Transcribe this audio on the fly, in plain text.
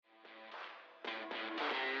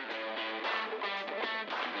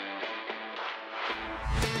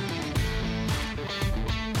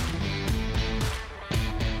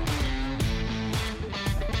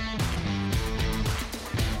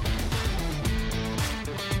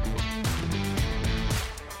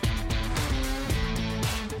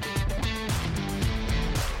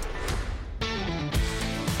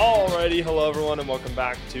Alrighty, hello everyone, and welcome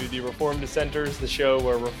back to the Reformed Dissenters, the show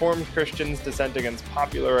where Reformed Christians dissent against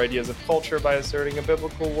popular ideas of culture by asserting a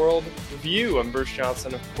biblical world view. I'm Bruce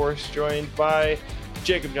Johnson, of course, joined by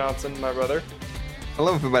Jacob Johnson, my brother.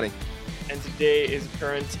 Hello, everybody. And today is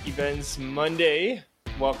Current Events Monday.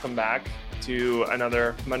 Welcome back to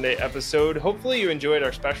another Monday episode. Hopefully you enjoyed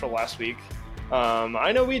our special last week.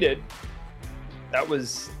 I know we did. That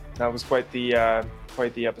was quite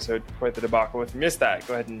the episode, quite the debacle. If you missed that,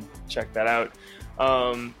 go ahead and check that out.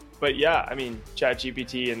 But yeah, I mean,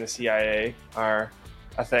 ChatGPT and the CIA are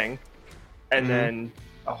a thing, and then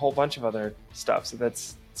a whole bunch of other stuff. So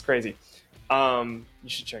it's crazy. You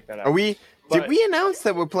should check that out. Did we announce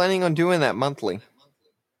that we're planning on doing that monthly?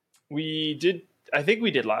 We did. I think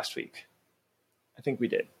we did last week. I think we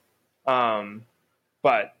did.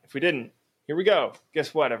 But if we didn't, here we go.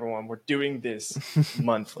 Guess what, everyone? We're doing this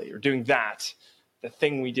monthly. We're doing that. The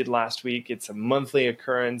thing we did last week. It's a monthly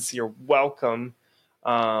occurrence. You're welcome.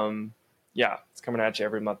 It's coming at you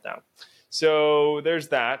every month now. So there's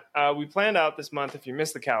that. We planned out this month. If you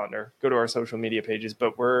missed the calendar, go to our social media pages.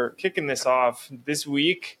 But we're kicking this off this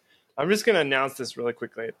week. I'm just going to announce this really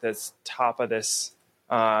quickly at this top of this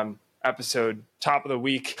episode, top of the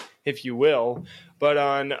week, if you will. But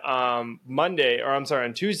on on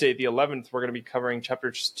Tuesday, the 11th, we're going to be covering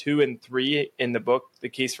chapters 2 and 3 in the book, The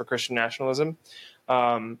Case for Christian Nationalism.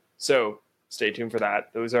 So stay tuned for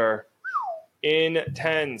that. Those are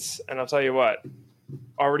intense. And I'll tell you what,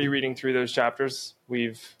 already reading through those chapters,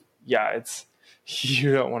 you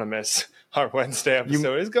don't want to miss our Wednesday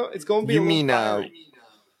episode. It's going to be fiery.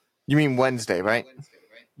 You mean Wednesday, right?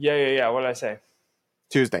 Yeah. What did I say?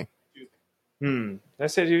 Tuesday. Did I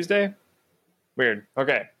say Tuesday? Weird.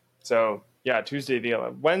 Okay. So, Wednesday the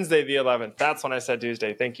 11th. That's when I said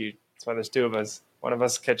Tuesday. Thank you. That's why there's two of us. One of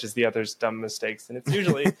us catches the other's dumb mistakes, and it's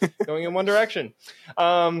usually going in one direction.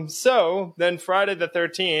 So, then Friday the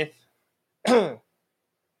 13th.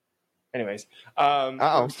 Anyways,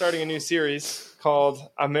 we're starting a new series called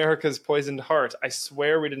America's Poisoned Heart. I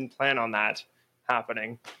swear we didn't plan on that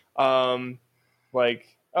happening. Friday the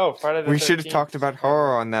 13th. We should have talked about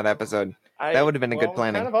horror on that episode. That would have been a good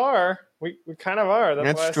planning. We kind of are. We kind of are.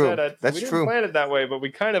 That's why true. I said That's we true. didn't plan it that way, but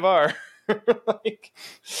we kind of are.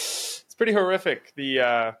 It's pretty horrific,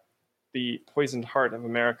 the Poisoned Heart of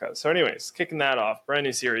America. So anyways, kicking that off, brand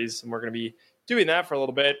new series, and we're going to be doing that for a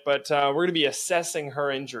little bit, but we're going to be assessing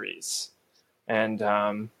her injuries. And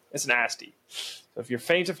it's nasty. So if you're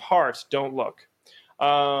faint of heart, don't look.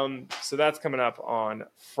 So that's coming up on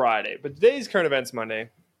Friday. But today's Current Events Monday,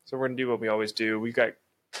 so we're going to do what we always do. We've got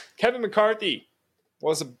Kevin McCarthy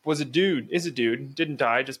is a dude, didn't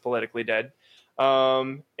die, just politically dead.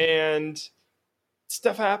 And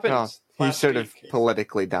stuff happened. Well, he sort of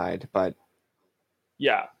politically died, but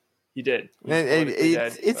yeah, he did.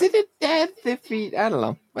 Is it a death if he? I don't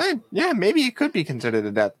know. Well, yeah, maybe it could be considered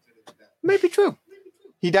a death. Maybe true.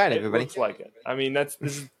 He died. Everybody looks like it. I mean, this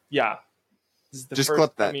is the just first,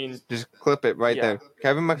 clip that. Just clip it right there.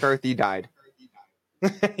 Kevin McCarthy died.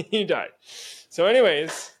 He died. So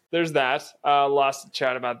anyways, there's that. Lots to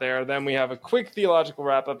chat about there. Then we have a quick theological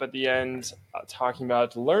wrap-up at the end, talking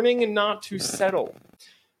about learning and not to settle.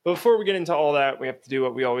 But before we get into all that, we have to do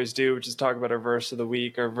what we always do, which is talk about our verse of the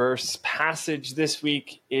week. Our verse passage this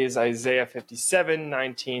week is Isaiah 57,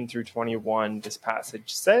 19 through 21. This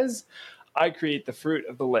passage says, I create the fruit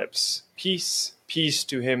of the lips. Peace, peace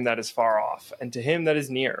to him that is far off, and to him that is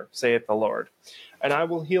near, saith the Lord. And I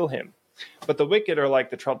will heal him. But the wicked are like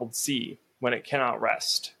the troubled sea, when it cannot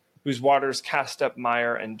rest, whose waters cast up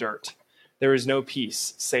mire and dirt. There is no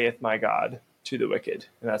peace, saith my God, to the wicked.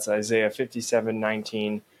 And that's Isaiah 57,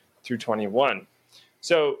 19 through 21.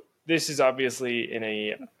 So this is obviously in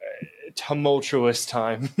a tumultuous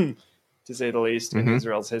time, to say the least, in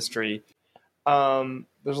Israel's history.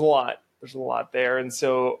 There's a lot there. And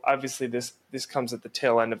so obviously this comes at the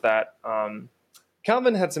tail end of that.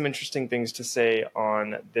 Calvin had some interesting things to say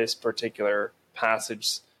on this particular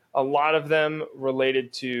passage. A lot of them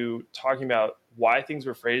related to talking about why things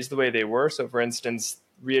were phrased the way they were. So, for instance,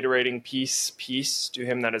 reiterating peace, peace to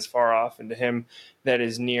him that is far off and to him that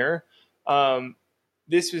is near.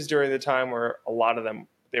 This was during the time where a lot of them,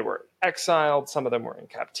 they were exiled. Some of them were in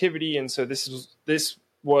captivity. And so this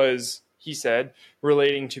was, he said,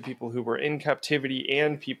 relating to people who were in captivity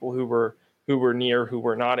and people who were near, who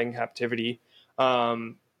were not in captivity.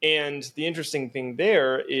 And the interesting thing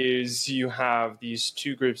there is you have these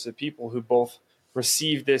two groups of people who both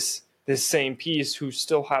receive this same peace, who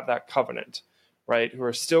still have that covenant, right? Who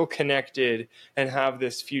are still connected and have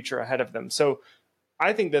this future ahead of them. So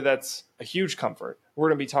I think that that's a huge comfort. We're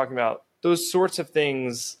going to be talking about those sorts of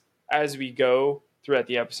things as we go throughout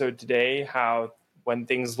the episode today how when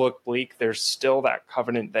things look bleak, there's still that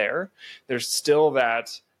covenant there. There's still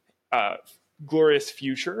that glorious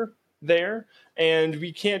future there. And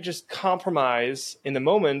we can't just compromise in the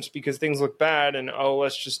moment because things look bad and, oh,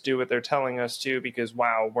 let's just do what they're telling us to because,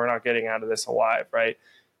 wow, we're not getting out of this alive, right?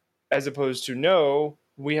 As opposed to, no,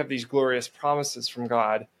 we have these glorious promises from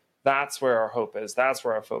God. That's where our hope is. That's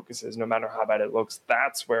where our focus is. No matter how bad it looks,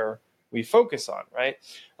 that's where we focus on, right?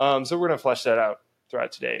 So we're going to flesh that out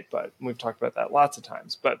throughout today, but we've talked about that lots of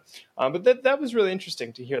times. But that was really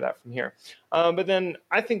interesting to hear that from here. But then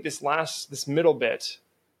I think this middle bit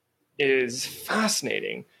is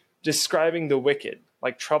fascinating, describing the wicked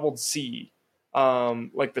like troubled sea,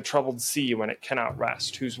 like the troubled sea when it cannot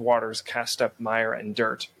rest, whose waters cast up mire and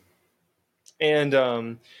dirt.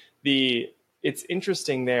 And it's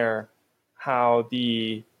interesting there how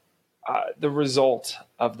the result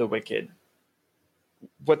of the wicked,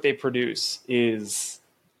 what they produce, is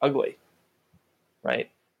ugly, right?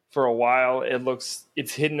 For a while,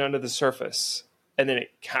 it's hidden under the surface, and then it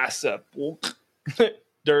casts up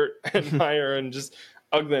dirt and mire and just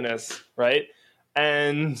ugliness, right?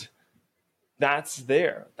 And that's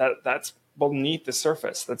there. That's beneath the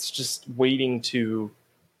surface. That's just waiting to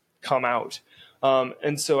come out.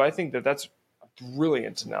 And so I think that's a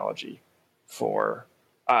brilliant analogy for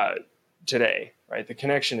today, right? The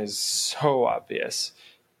connection is so obvious.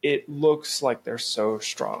 It looks like they're so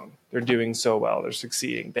strong. They're doing so well. They're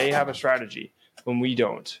succeeding. They have a strategy when we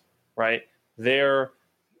don't, right? The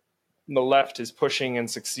left is pushing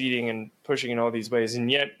and succeeding and pushing in all these ways,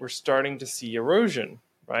 and yet we're starting to see erosion,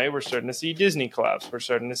 right? We're starting to see Disney collapse. We're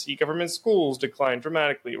starting to see government schools decline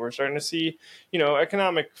dramatically. We're starting to see,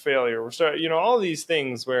 economic failure. All these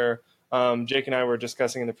things where Jake and I were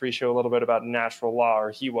discussing in the pre-show a little bit about natural law,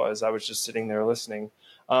 or I was just sitting there listening.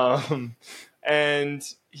 And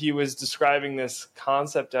he was describing this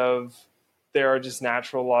concept of there are just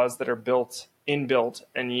natural laws that are inbuilt,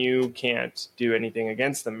 and you can't do anything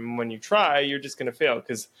against them. And when you try, you're just going to fail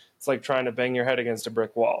because it's like trying to bang your head against a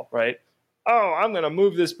brick wall, right? Oh, I'm going to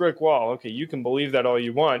move this brick wall. Okay, you can believe that all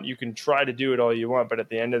you want. You can try to do it all you want, but at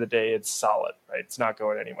the end of the day, it's solid, right? It's not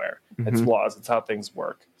going anywhere. Mm-hmm. It's laws. It's how things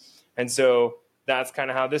work. And so that's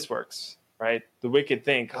kind of how this works, right? The wicked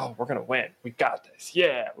think, oh, we're going to win. We got this.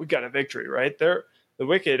 Yeah, we got a victory, right? The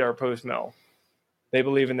wicked are post-mill. They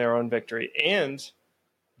believe in their own victory, and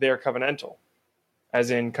they're covenantal, as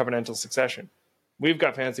in covenantal succession. We've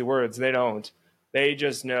got fancy words. They don't. They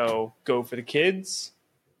just know go for the kids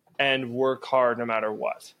and work hard no matter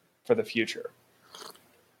what for the future.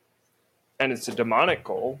 And it's a demonic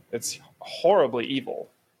goal. It's horribly evil.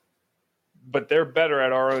 But they're better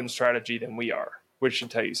at our own strategy than we are, which should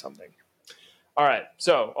tell you something. All right,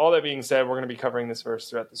 so all that being said, we're going to be covering this verse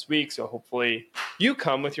throughout this week, so hopefully you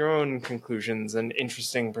come with your own conclusions and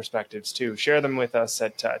interesting perspectives too. Share them with us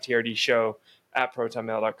at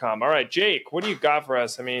trdshow@protonmail.com. All right, Jake, what do you got for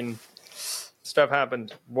us? I mean, stuff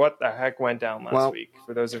happened. What the heck went down last week,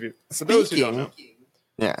 for those of you, those who don't know?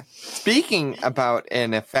 Yeah. Speaking about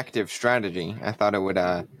an effective strategy, I thought I would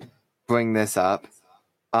bring this up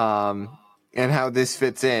and how this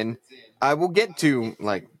fits in. I will get to,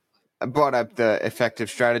 I brought up the effective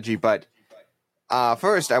strategy, but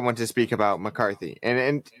first I want to speak about McCarthy.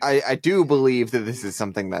 And I do believe that this is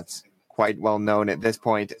something that's quite well known at this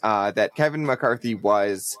point, that Kevin McCarthy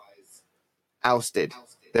was ousted.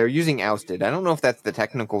 They're using ousted. I don't know if that's the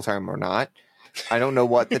technical term or not. I don't know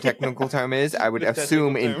what the technical term is. I would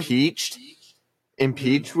assume impeached.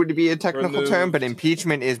 Impeached would be a technical term, but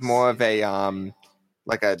impeachment is more of a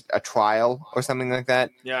a trial or something like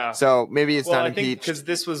that. Yeah. So maybe it's not impeached. Because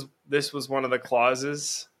this was one of the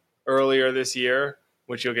clauses earlier this year,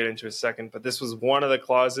 which you'll get into in a second. But this was one of the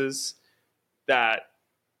clauses that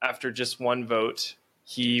after just one vote,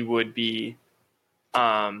 he would be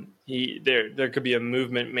there could be a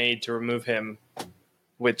movement made to remove him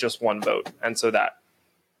with just one vote, and so that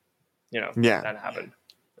that happened.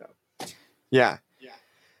 Yeah.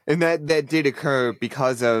 And that did occur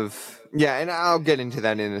because of and I'll get into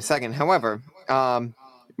that in a second. However,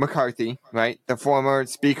 McCarthy, right, the former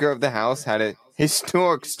Speaker of the House, had a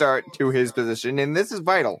historic start to his position, and this is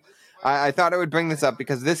vital. I thought I would bring this up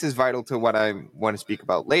because this is vital to what I want to speak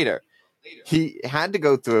about later. He had to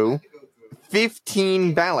go through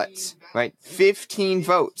 15 ballots, right? 15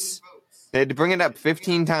 votes. They had to bring it up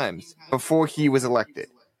 15 times before he was elected.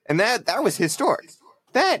 And that was historic.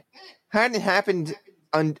 That hadn't happened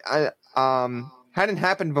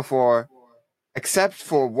before, except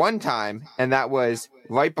for one time, and that was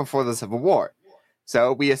right before the Civil War.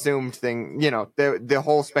 So we assumed the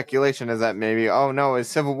whole speculation is that maybe, oh no, is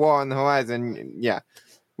Civil War on the horizon? Yeah,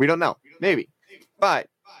 we don't know. Maybe. but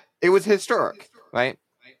it was historic, right?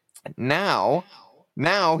 Now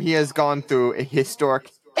he has gone through a historic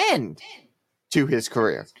end to his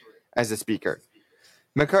career as a speaker.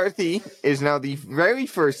 McCarthy is now the very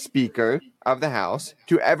first Speaker of the House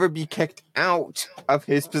to ever be kicked out of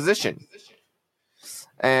his position.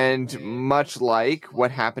 And much like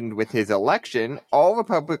what happened with his election, all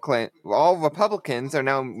Republicans are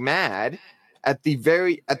now mad at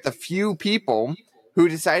the few people who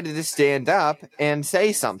decided to stand up and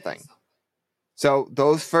say something. So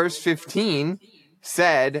those first 15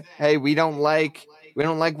 said, "Hey, we don't like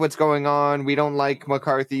what's going on. We don't like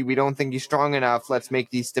McCarthy. We don't think he's strong enough. Let's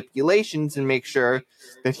make these stipulations and make sure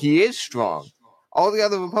that he is strong." All the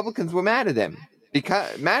other Republicans were mad at them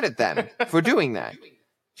for doing that.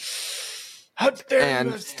 How dare and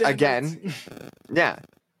you have standards? Again, yeah.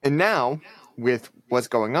 And now, with what's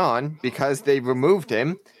going on, because they removed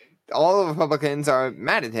him, all the Republicans are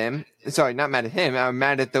mad at him. Sorry, not mad at him. Are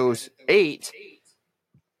mad at those 8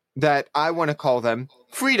 that I want to call them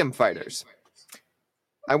freedom fighters.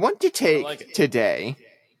 I want to take today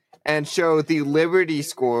and show the Liberty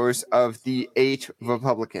scores of the 8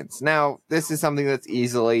 Republicans. Now, this is something that's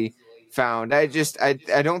easily found. I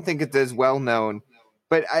don't think it's as well known,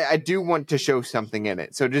 but I do want to show something in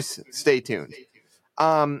it. So just stay tuned.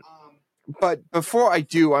 But before I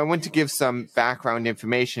do, I want to give some background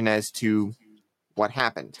information as to what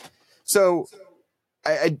happened. So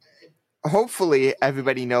I hopefully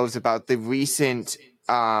everybody knows about the recent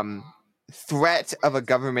threat of a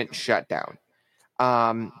government shutdown.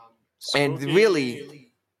 And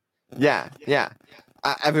really, yeah.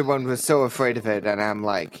 Everyone was so afraid of it, and I'm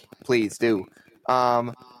like, please do.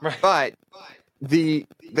 But the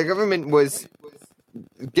government was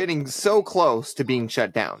getting so close to being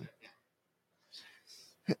shut down.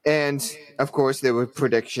 And, of course, there were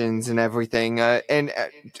predictions and everything. And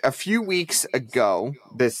a few weeks ago,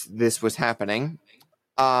 this was happening.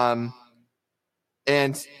 And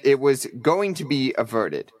it was going to be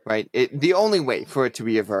averted, right? The only way for it to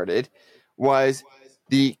be averted was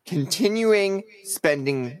the continuing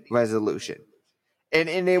spending resolution. And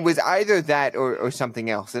it was either that or something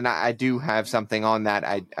else. And I do have something on that.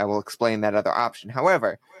 I will explain that other option.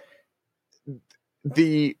 However,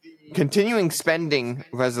 the continuing spending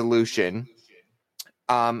resolution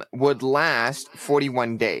would last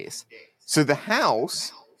 41 days. So the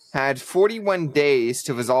House had 41 days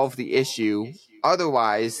to resolve the issue.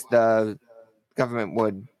 Otherwise, the government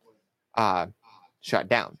would shut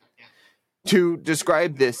down. To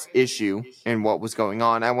describe this issue and what was going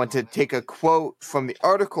on, I want to take a quote from the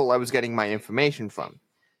article I was getting my information from.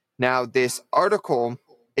 Now, this article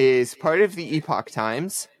is part of the Epoch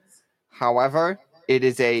Times. However, it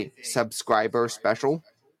is a subscriber special.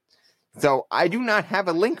 So I do not have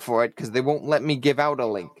a link for it because they won't let me give out a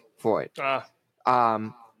link for it.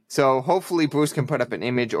 So hopefully Bruce can put up an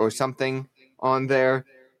image or something on there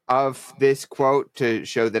of this quote to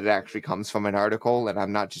show that it actually comes from an article and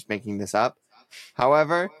I'm not just making this up.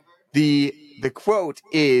 However, the quote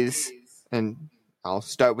is, and I'll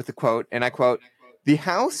start with the quote, and I quote, "The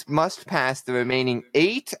House must pass the remaining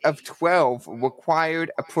 8 of 12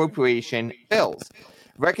 required appropriation bills,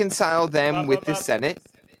 reconcile them with the Senate."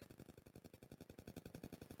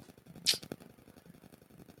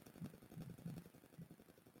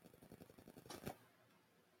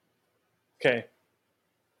 Okay.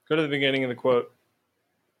 Go to the beginning of the quote.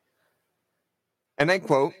 And I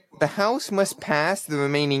quote, "The House must pass the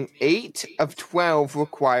remaining 8 of 12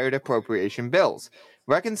 required appropriation bills,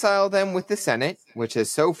 reconcile them with the Senate, which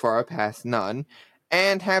has so far passed none,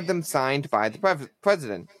 and have them signed by the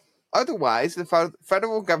President. Otherwise, the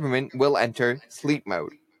federal government will enter sleep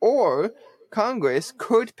mode, or Congress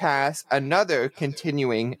could pass another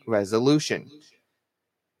continuing resolution."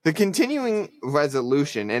 The continuing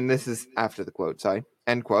resolution, and this is after the quote, sorry,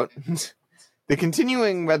 end quote. The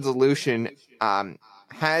continuing resolution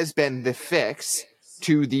has been the fix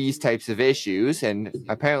to these types of issues, and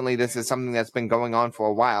apparently this is something that's been going on for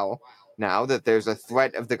a while now, that there's a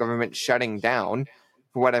threat of the government shutting down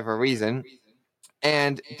for whatever reason.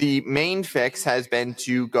 And the main fix has been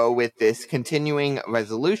to go with this continuing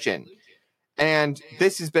resolution. And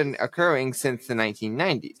this has been occurring since the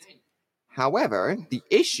 1990s. However, the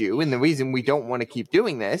issue and the reason we don't want to keep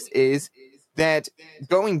doing this is that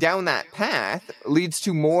going down that path leads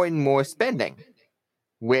to more and more spending,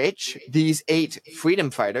 which these 8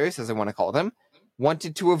 freedom fighters, as I want to call them,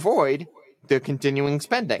 wanted to avoid the continuing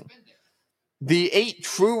spending. The 8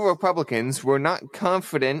 true Republicans were not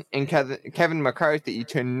confident in Kevin McCarthy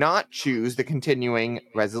to not choose the continuing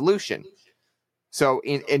resolution. So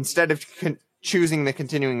instead of choosing the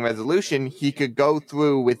continuing resolution, he could go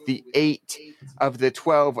through with the 8 of the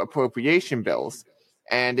 12 appropriation bills.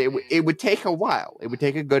 And it would take a while. It would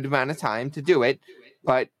take a good amount of time to do it.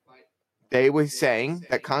 But they were saying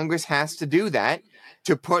that Congress has to do that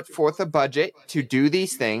to put forth a budget to do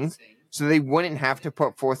these things so they wouldn't have to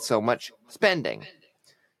put forth so much spending.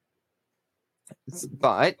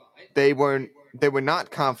 But they were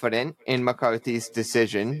not confident in McCarthy's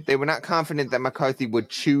decision. They were not confident that McCarthy would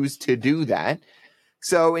choose to do that.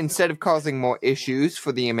 So instead of causing more issues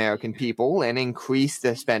for the American people and increase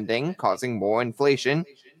the spending, causing more inflation,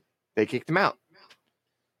 they kicked him out.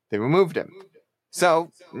 They removed him.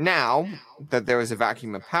 So now that there is a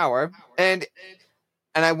vacuum of power, and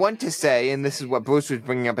I want to say, and this is what Bruce was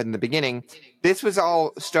bringing up in the beginning, this was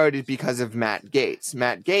all started because of Matt Gaetz.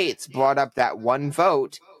 Matt Gaetz brought up that one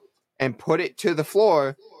vote and put it to the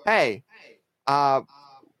floor. Hey,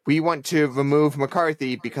 we want to remove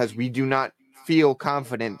McCarthy because we do not feel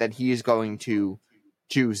confident that he is going to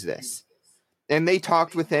choose this. And they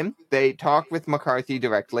talked with him. They talked with McCarthy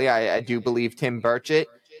directly. I do believe Tim Burchett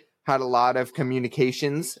had a lot of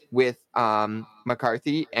communications with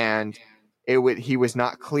McCarthy, and he was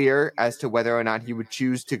not clear as to whether or not he would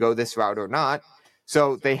choose to go this route or not.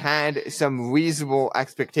 So they had some reasonable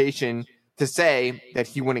expectation to say that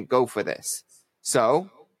he wouldn't go for this.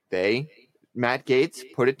 So Matt Gaetz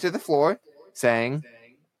put it to the floor saying,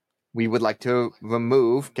 we would like to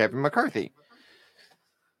remove Kevin McCarthy.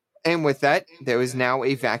 And with that, there is now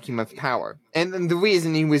a vacuum of power. And the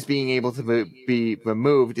reason he was being able to be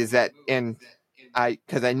removed is that,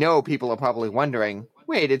 because I know people are probably wondering,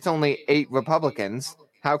 wait, it's only 8 Republicans.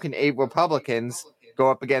 How can 8 Republicans go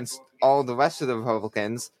up against all the rest of the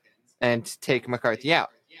Republicans and take McCarthy out?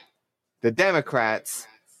 The Democrats,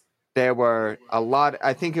 there were a lot,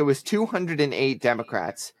 I think it was 208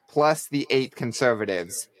 Democrats, plus the 8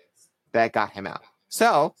 conservatives that got him out.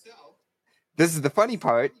 So, this is the funny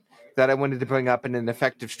part that I wanted to bring up in an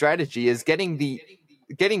effective strategy is getting the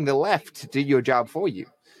left to do your job for you.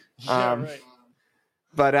 Yeah, right.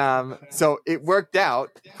 But so it worked out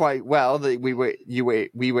quite well that we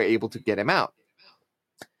were able to get him out.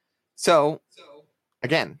 So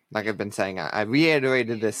again, like I've been saying, I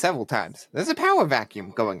reiterated this several times. There's a power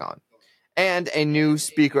vacuum going on, and a new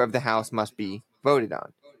Speaker of the House must be voted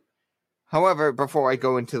on. However, before I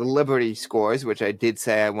go into the Liberty scores, which I did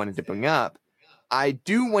say I wanted to bring up, I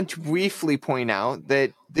do want to briefly point out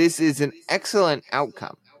that this is an excellent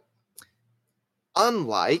outcome.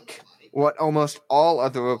 Unlike what almost all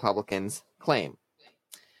other Republicans claim.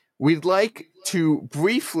 We'd like to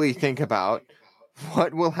briefly think about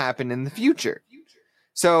what will happen in the future.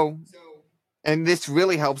 So, and this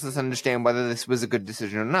really helps us understand whether this was a good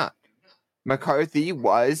decision or not. McCarthy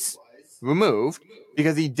was removed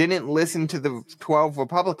because he didn't listen to the 12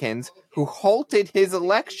 Republicans who halted his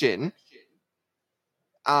election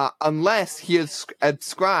unless he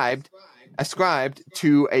ascribed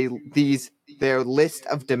to their list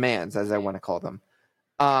of demands, as I want to call them,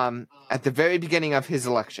 at the very beginning of his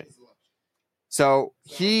election. So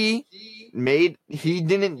he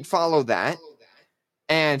didn't follow that,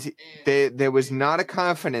 and there was not a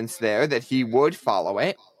confidence there that he would follow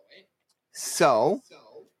it. So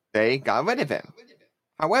they got rid of him.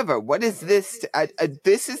 However, what is this?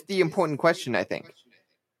 This is the important question, I think.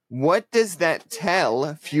 What does that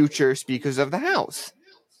tell future speakers of the House?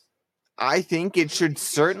 I think it should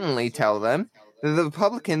certainly tell them that the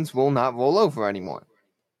Republicans will not roll over anymore.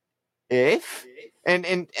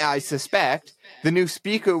 And I suspect the new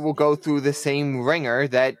speaker will go through the same ringer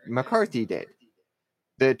that McCarthy did.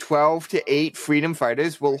 The 12-8 freedom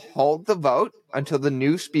fighters will hold the vote until the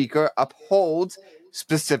new speaker upholds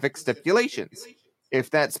specific stipulations. If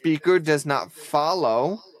that speaker does not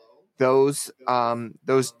follow those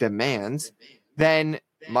demands, then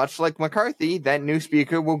much like McCarthy, that new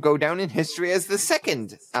speaker will go down in history as the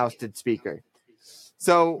second ousted speaker.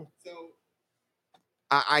 So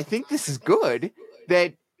I think this is good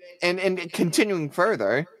that, and continuing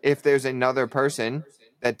further, if there's another person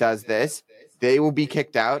that does this, they will be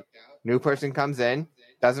kicked out. New person comes in,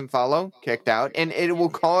 doesn't follow, kicked out, and it will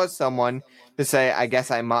cause someone to say, I guess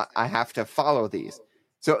I have to follow these.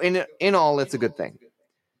 So in all, it's a good thing.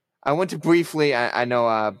 I want to briefly, I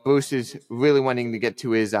know Bruce is really wanting to get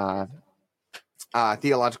to his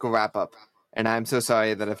theological wrap-up, and I'm so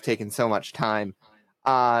sorry that I've taken so much time.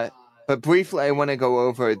 But briefly, I want to go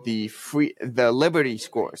over the Liberty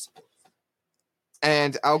scores.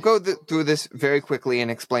 And I'll go through this very quickly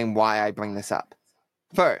and explain why I bring this up.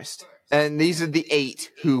 First, and these are the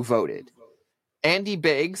 8 who voted. Andy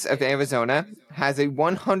Biggs of Arizona has a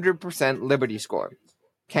 100% Liberty score.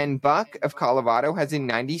 Ken Buck of Colorado has a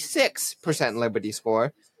 96% liberty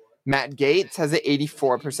score. Matt Gaetz has an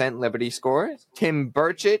 84% liberty score. Tim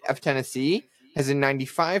Burchett of Tennessee has a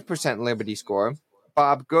 95% liberty score.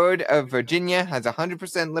 Bob Good of Virginia has a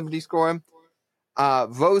 100% liberty score.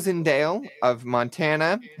 Rosendale of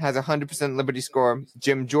Montana has a 100% liberty score.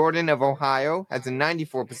 Jim Jordan of Ohio has a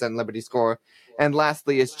 94% liberty score. And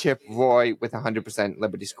lastly is Chip Roy with a 100%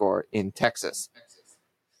 liberty score in Texas.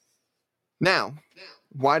 Now,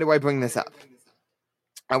 why do I bring this up?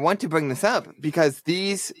 I want to bring this up because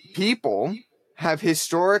these people have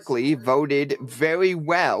historically voted very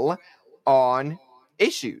well on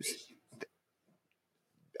issues,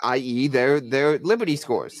 i.e. their liberty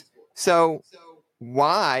scores. So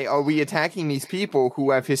why are we attacking these people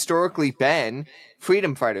who have historically been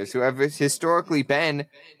freedom fighters, who have historically been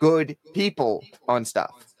good people on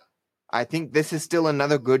stuff? I think this is still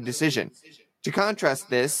another good decision. To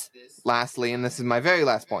contrast this, lastly, and this is my very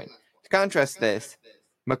last point, to contrast this,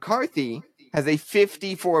 McCarthy has a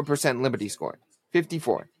 54% liberty score.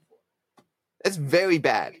 54. That's very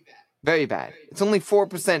bad. Very bad. It's only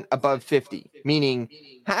 4% above 50, meaning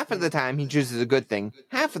half of the time he chooses a good thing,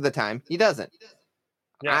 half of the time he doesn't.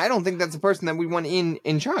 Yeah. I don't think that's a person that we want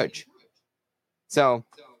in charge. So,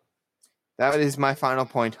 that is my final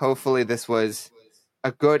point. Hopefully this was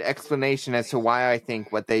a good explanation as to why I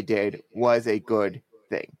think what they did was a good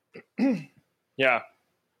thing. Yeah.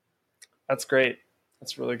 That's great.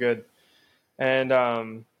 That's really good. And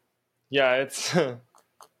yeah, it's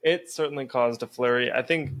it certainly caused a flurry. I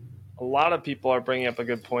think a lot of people are bringing up a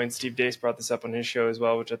good point. Steve Dace brought this up on his show as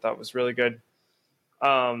well, which I thought was really good.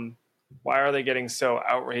 Why are they getting so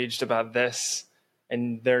outraged about this?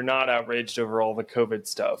 And they're not outraged over all the COVID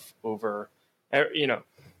stuff, over,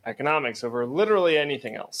 economics, over literally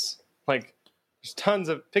anything else. Like, there's tons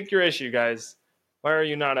of, pick your issue, guys. Why are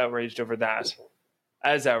you not outraged over that?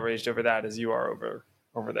 As outraged over that as you are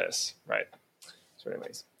over this, right? So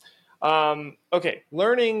anyways. Okay,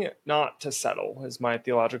 learning not to settle is my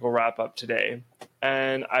theological wrap-up today.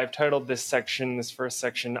 And I've titled this first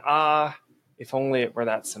section, if only it were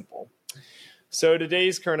that simple. So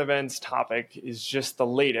today's current events topic is just the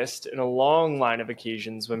latest in a long line of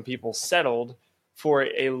occasions when people settled for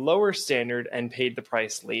a lower standard and paid the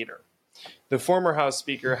price later. The former House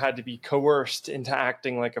Speaker had to be coerced into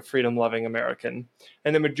acting like a freedom-loving American,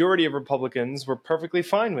 and the majority of Republicans were perfectly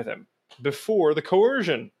fine with him before the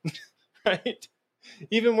coercion, right?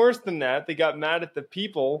 Even worse than that, they got mad at the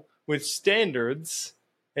people with standards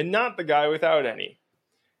and not the guy without any.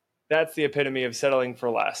 That's the epitome of settling for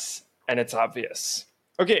less, and it's obvious.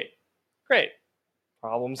 Okay, great.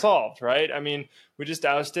 Problem solved, right? I mean, we just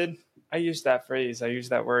ousted. I used that phrase. I used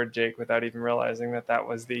that word, Jake, without even realizing that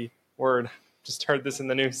was the word. Just heard this in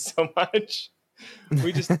the news so much.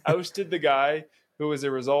 We just ousted the guy who was a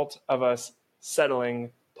result of us settling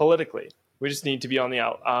politically. We just need to be on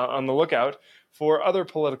the lookout for other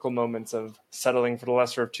political moments of settling for the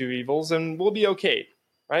lesser of two evils, and we'll be okay,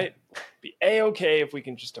 right? Be A-okay if we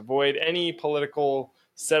can just avoid any political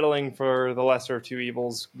settling for the lesser of two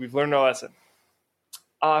evils. We've learned our lesson.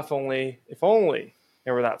 If only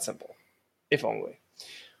it were that simple. If only.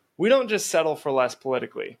 We don't just settle for less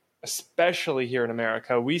politically, especially here in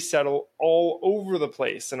America. We settle all over the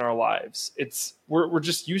place in our lives. We're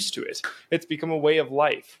just used to it. It's become a way of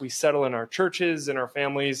life. We settle in our churches, in our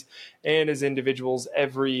families, and as individuals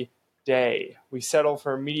every day. We settle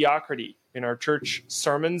for mediocrity in our church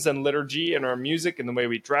sermons and liturgy, in our music, in the way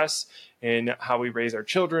we dress, in how we raise our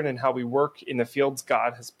children, and how we work in the fields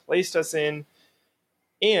God has placed us in,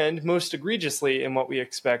 and most egregiously in what we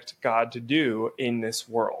expect God to do in this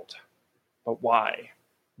world. But why?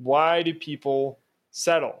 Why do people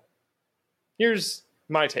settle? Here's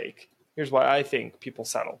my take. Here's why I think people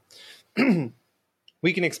settle.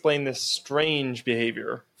 We can explain this strange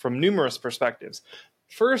behavior from numerous perspectives.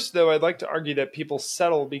 First, though, I'd like to argue that people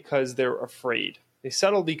settle because they're afraid. They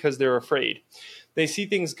settle because they're afraid. They see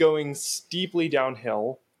things going steeply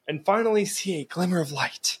downhill and finally see a glimmer of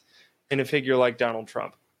light in a figure like Donald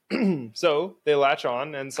Trump. So they latch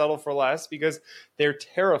on and settle for less because they're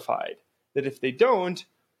terrified that if they don't,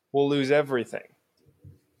 we'll lose everything.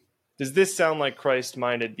 Does this sound like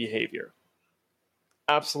Christ-minded behavior?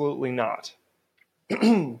 Absolutely not.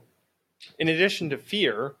 In addition to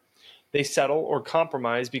fear, they settle or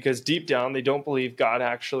compromise because deep down they don't believe God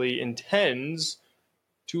actually intends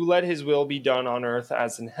to let his will be done on earth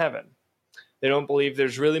as in heaven. They don't believe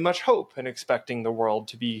there's really much hope in expecting the world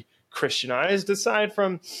to be Christianized, aside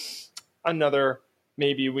from another,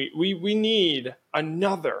 maybe we need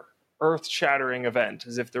another earth-shattering event,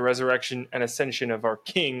 as if the resurrection and ascension of our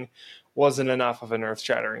King wasn't enough of an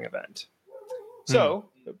earth-shattering event. So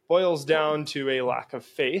It boils down to a lack of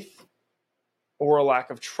faith or a lack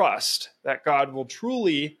of trust that God will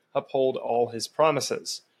truly uphold all his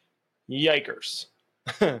promises. Yikers.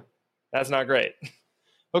 That's not great.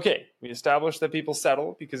 Okay, we established that people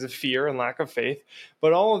settle because of fear and lack of faith,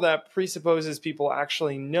 but all of that presupposes people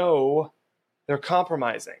actually know they're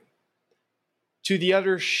compromising. To the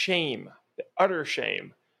utter shame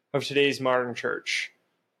of today's modern church,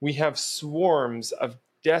 we have swarms of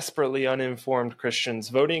desperately uninformed Christians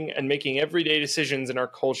voting and making everyday decisions in our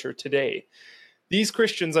culture today. These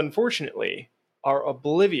Christians, unfortunately, are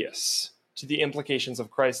oblivious to the implications of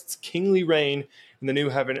Christ's kingly reign in the new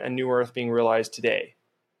heaven and new earth being realized today.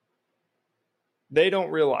 They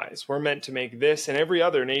don't realize we're meant to make this and every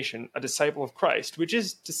other nation a disciple of Christ, which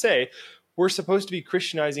is to say, we're supposed to be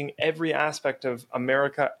Christianizing every aspect of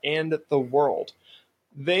America and the world.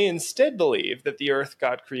 They instead believe that the earth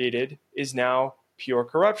God created is now pure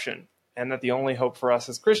corruption, and that the only hope for us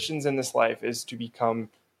as Christians in this life is to become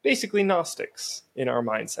basically Gnostics in our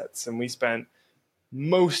mindsets. And we spent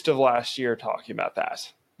most of last year talking about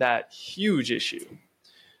that huge issue.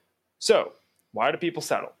 So, why do people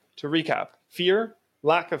settle? To recap, fear,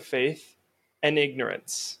 lack of faith, and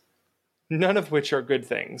ignorance. None of which are good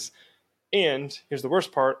things. And here's the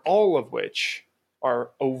worst part, all of which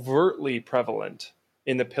are overtly prevalent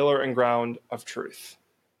in the pillar and ground of truth.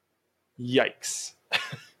 Yikes.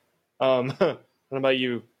 I don't know about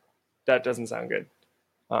you. That doesn't sound good.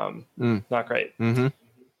 Not great. Mm-hmm.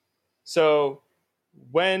 So,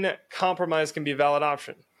 when compromise can be a valid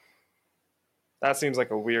option? That seems like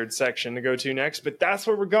a weird section to go to next, but that's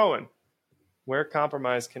where we're going. Where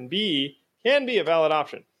compromise can be a valid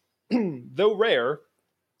option. Though rare,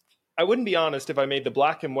 I wouldn't be honest if I made the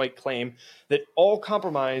black and white claim that all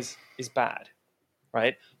compromise is bad,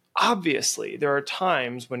 right? Obviously, there are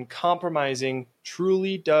times when compromising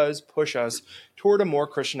truly does push us toward a more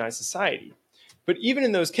Christianized society. But even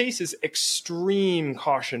in those cases, extreme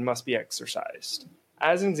caution must be exercised.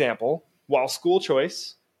 As an example, while school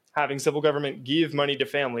choice, having civil government give money to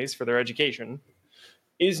families for their education,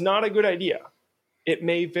 is not a good idea, it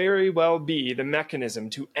may very well be the mechanism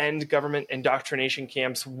to end government indoctrination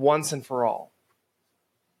camps once and for all,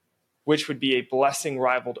 which would be a blessing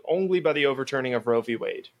rivaled only by the overturning of Roe v.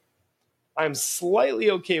 Wade. I'm slightly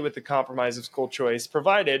okay with the compromise of school choice,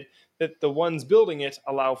 provided that the ones building it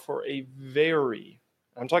allow for a very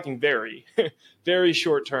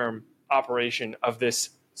short-term operation of this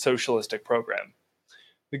socialistic program.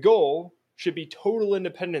 The goal should be total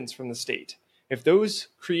independence from the state. If those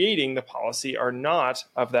creating the policy are not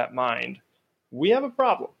of that mind, we have a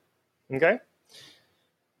problem, okay?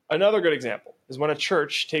 Another good example is when a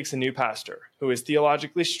church takes a new pastor who is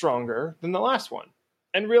theologically stronger than the last one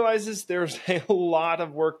and realizes there's a lot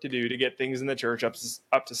of work to do to get things in the church up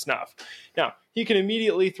to snuff. Now, he can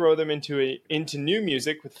immediately throw them into new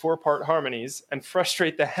music with 4-part harmonies and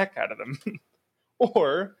frustrate the heck out of them.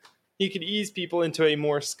 Or he could ease people into a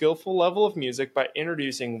more skillful level of music by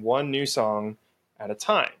introducing one new song at a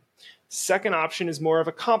time. Second option is more of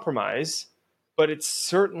a compromise, but it's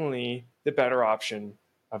certainly the better option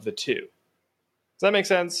of the two. Does that make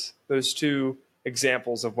sense? Those two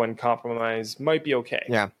examples of when compromise might be okay.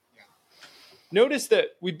 Yeah. Notice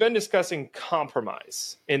that we've been discussing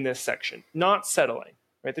compromise in this section, not settling,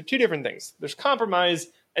 right? They're two different things. There's compromise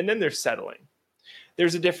and then there's settling.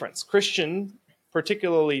 There's a difference. Christian,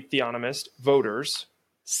 particularly theonomist voters,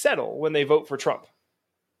 settle when they vote for Trump.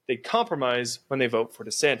 They compromise when they vote for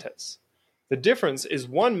DeSantis. The difference is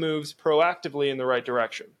one moves proactively in the right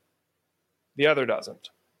direction. The other doesn't.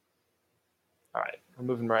 All right, we're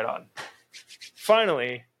moving right on.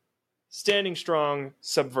 Finally, standing strong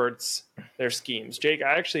subverts their schemes. Jake,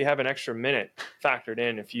 I actually have an extra minute factored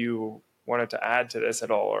in if you wanted to add to this at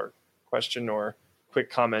all, or question or quick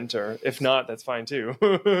comment, or if not, that's fine too.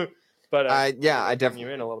 But I you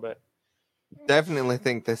in a little bit. Definitely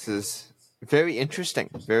think this is very interesting,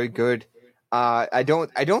 very good. I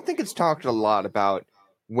don't think it's talked a lot about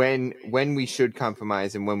when we should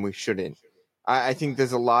compromise and when we shouldn't. I think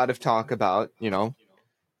there's a lot of talk about,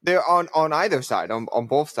 they're on either side, on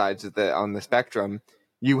both sides of on the spectrum.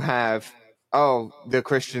 You have the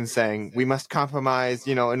Christians saying we must compromise,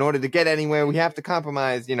 in order to get anywhere we have to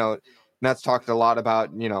compromise, and that's talked a lot about,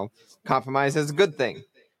 compromise as a good thing.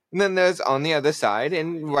 And then there's on the other side,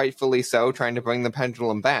 and rightfully so, trying to bring the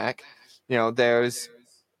pendulum back. There's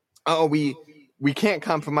we can't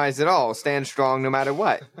compromise at all, stand strong no matter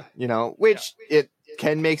what. Which it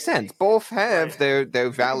can make sense. Both have their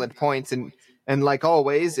valid points, and like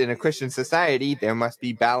always in a Christian society, there must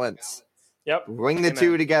be balance. Yep. Bring the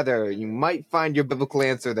two together. You might find your biblical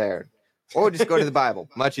answer there, or just go to the Bible.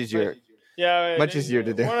 Much easier. Yeah, Much easier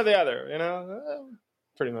to do. One or the other,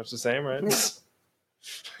 pretty much the same, right?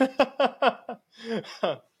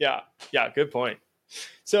 Yeah, good point.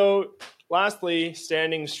 So, lastly,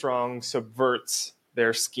 standing strong subverts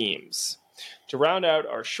their schemes. To round out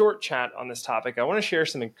our short chat on this topic, I want to share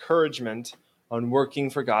some encouragement on working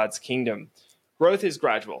for God's kingdom. Growth is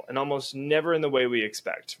gradual and almost never in the way we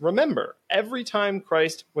expect. Remember, every time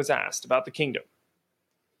Christ was asked about the kingdom,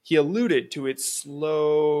 he alluded to its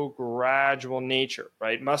slow, gradual nature,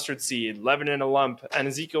 right? Mustard seed, leaven in a lump, and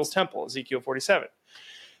Ezekiel's temple, Ezekiel 47.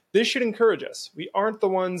 This should encourage us. We aren't the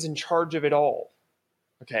ones in charge of it all,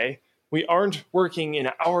 okay? We aren't working in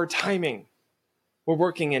our timing. We're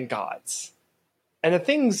working in God's. And the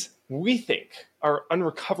things we think are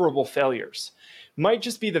unrecoverable failures might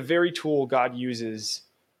just be the very tool God uses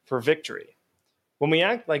for victory. When we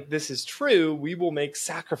act like this is true, we will make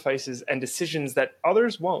sacrifices and decisions that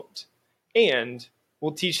others won't. And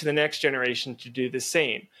we'll teach the next generation to do the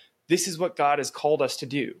same. This is what God has called us to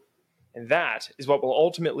do. And that is what will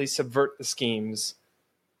ultimately subvert the schemes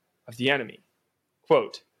of the enemy.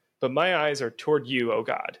 Quote, "But my eyes are toward you, O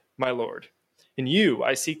God, my Lord. In you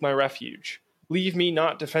I seek my refuge. Leave me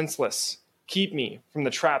not defenseless. Keep me from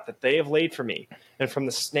the trap that they have laid for me and from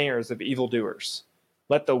the snares of evildoers.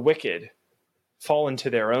 Let the wicked fall into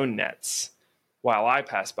their own nets while I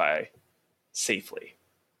pass by safely."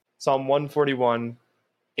 Psalm 141,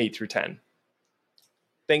 8 through 10.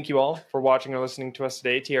 Thank you all for watching or listening to us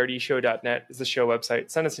today. trdshow.net is the show website.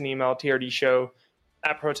 Send us an email,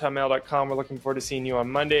 trdshow@protonmail.com. We're looking forward to seeing you on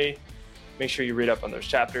Monday. Make sure you read up on those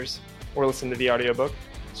chapters or listen to the audiobook.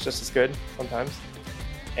 It's just as good sometimes.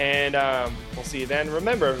 And we'll see you then.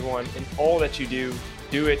 Remember, everyone, in all that you do,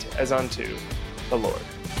 do it as unto the Lord.